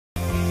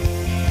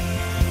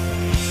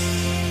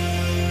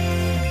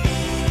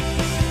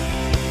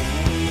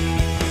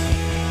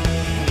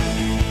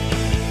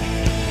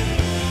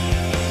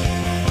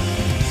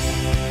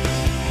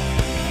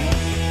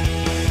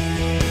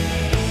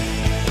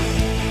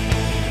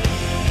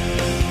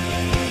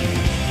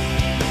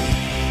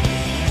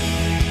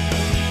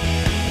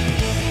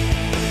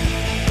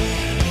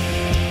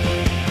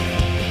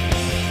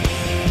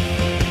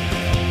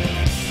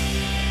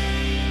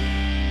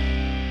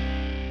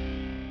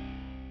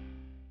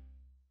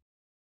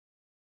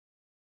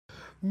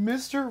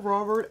Mr.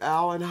 Robert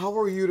Allen, how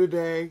are you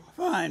today?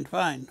 Fine,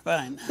 fine,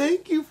 fine.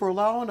 Thank you for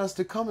allowing us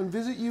to come and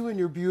visit you in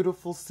your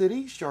beautiful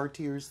city,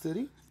 Chartiers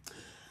City.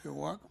 You're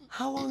welcome.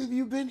 How long have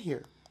you been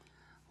here?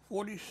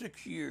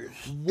 46 years.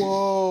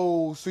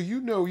 Whoa, so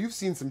you've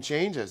seen some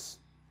changes.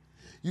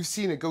 You've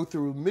seen it go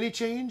through many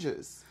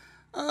changes.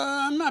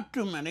 Not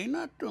too many,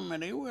 not too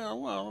many.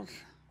 Well, it's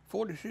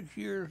 46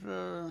 years.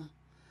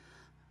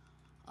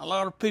 A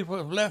lot of people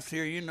have left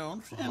here, you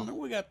know, and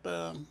we got,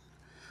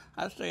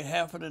 I'd say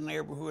half of the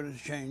neighborhood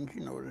has changed,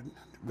 you know,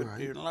 but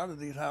a lot of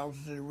these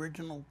houses, the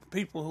original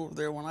people who were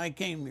there when I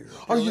came here.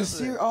 Are you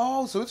serious?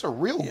 Oh, so it's a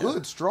real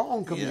good,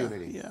 strong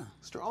community. Yeah.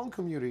 Strong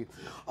community.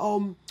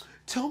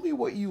 Tell me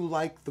what you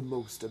like the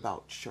most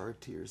about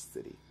Chartiers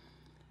City.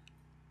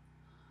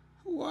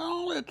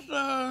 Well, it's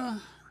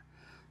a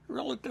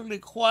relatively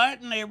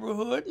quiet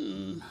neighborhood,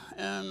 and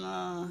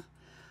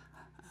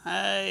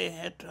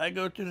I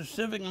go to the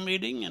civic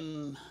meeting,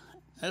 and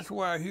that's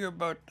where I hear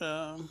about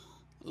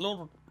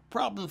little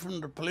problems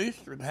from the police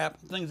that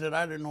happen, things that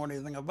I didn't know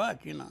anything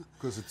about, you know.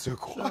 Because it's so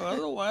quiet. So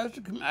otherwise,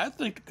 I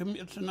think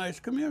it's a nice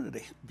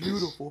community.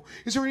 Beautiful.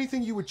 Is there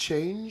anything you would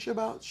change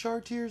about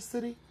Chartiers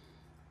City?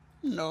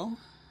 No.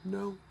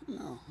 No?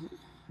 No.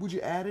 Would you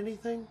add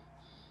anything?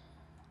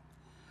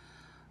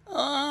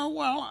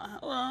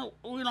 Well,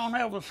 we don't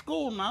have a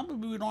school now, but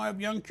we don't have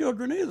young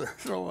children either.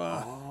 So,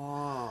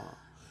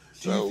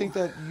 Do you think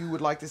that you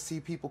would like to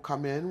see people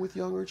come in with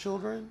younger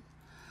children?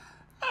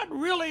 Not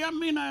really. I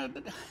mean,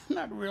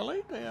 not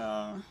really. They,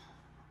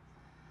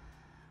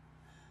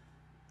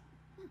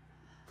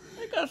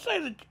 like I say,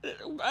 that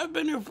I've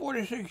been here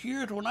 46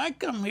 years. When I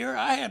come here,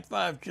 I had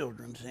 5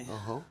 children, see?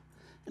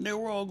 And they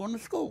were all going to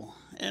school.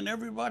 And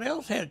everybody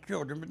else had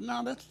children, but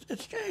now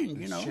it's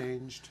changed, you know. It's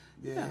changed,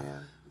 yeah.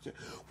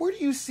 Where do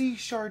you see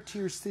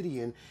Chartiers City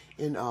in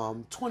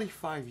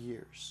 25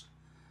 years?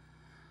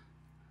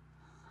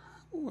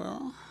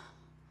 Well,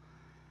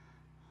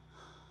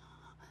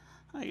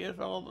 I guess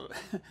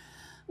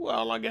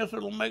I guess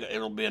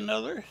it'll be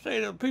another.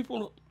 Say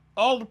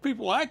all the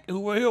people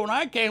who were here when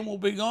I came will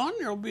be gone.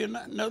 There'll be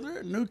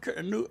another new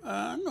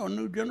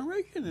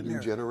generation in here. New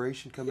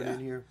generation coming in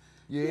here.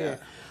 Yeah.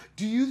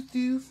 Do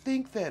you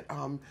think that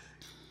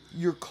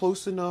you're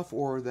close enough,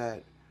 or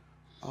that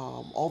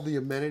all the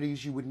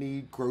amenities you would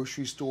need,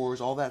 grocery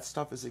stores, all that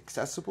stuff is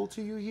accessible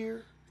to you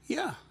here?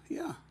 Yeah.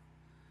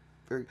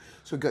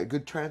 So got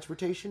good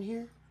transportation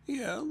here?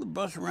 Yeah, the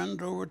bus runs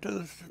over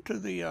to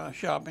the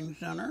shopping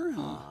center.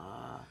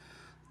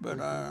 But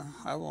I've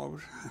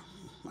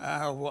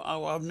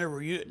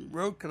never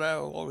rode because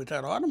I've always had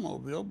an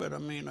automobile. But I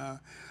mean,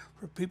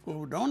 for people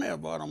who don't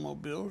have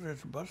automobiles,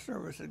 there's a bus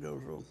service that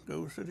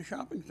goes to the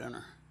shopping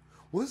center.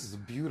 Well, this is a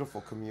beautiful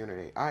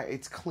community.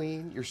 It's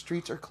clean. Your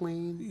streets are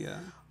clean. Yeah.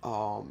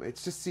 It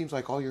just seems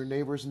like all your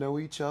neighbors know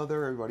each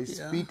other. Everybody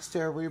speaks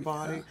to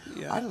everybody.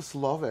 Yeah. I just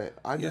love it.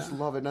 I just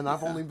love it. And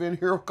I've only been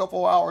here a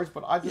couple hours,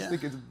 but I just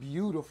think it's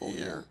beautiful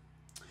here.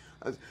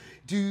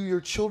 Did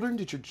your children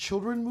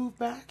move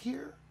back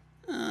here?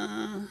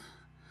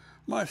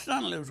 My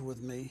son lives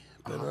with me,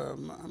 but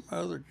my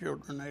other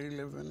children, they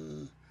live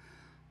in,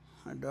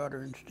 my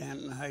daughter in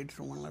Stanton Heights,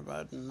 and one live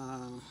out in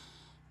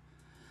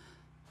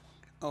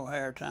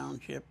O'Hare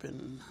Township,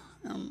 and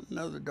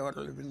another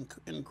daughter lives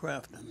in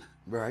Crafton.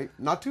 Right.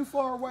 Not too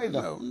far away,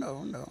 though.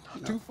 No. Not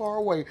too far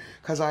away,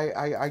 because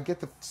I get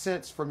the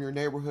sense from your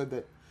neighborhood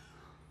that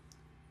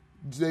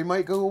they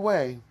might go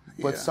away,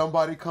 but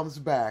somebody comes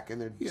back,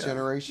 and they're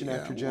generation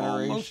after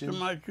generation. Most of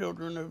my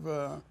children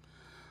have,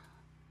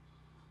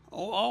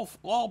 all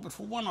but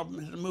for one of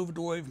them has moved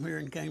away from here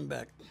and came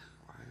back.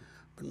 Right.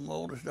 But my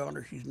oldest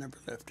daughter, she's never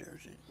left here.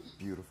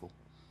 Beautiful.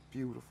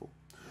 Beautiful.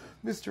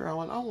 Mr.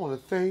 Allen, I want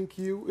to thank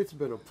you. It's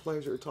been a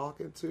pleasure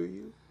talking to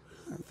you.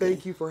 Okay.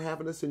 Thank you for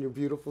having us in your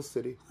beautiful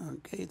city.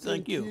 Okay,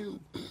 thank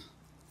you.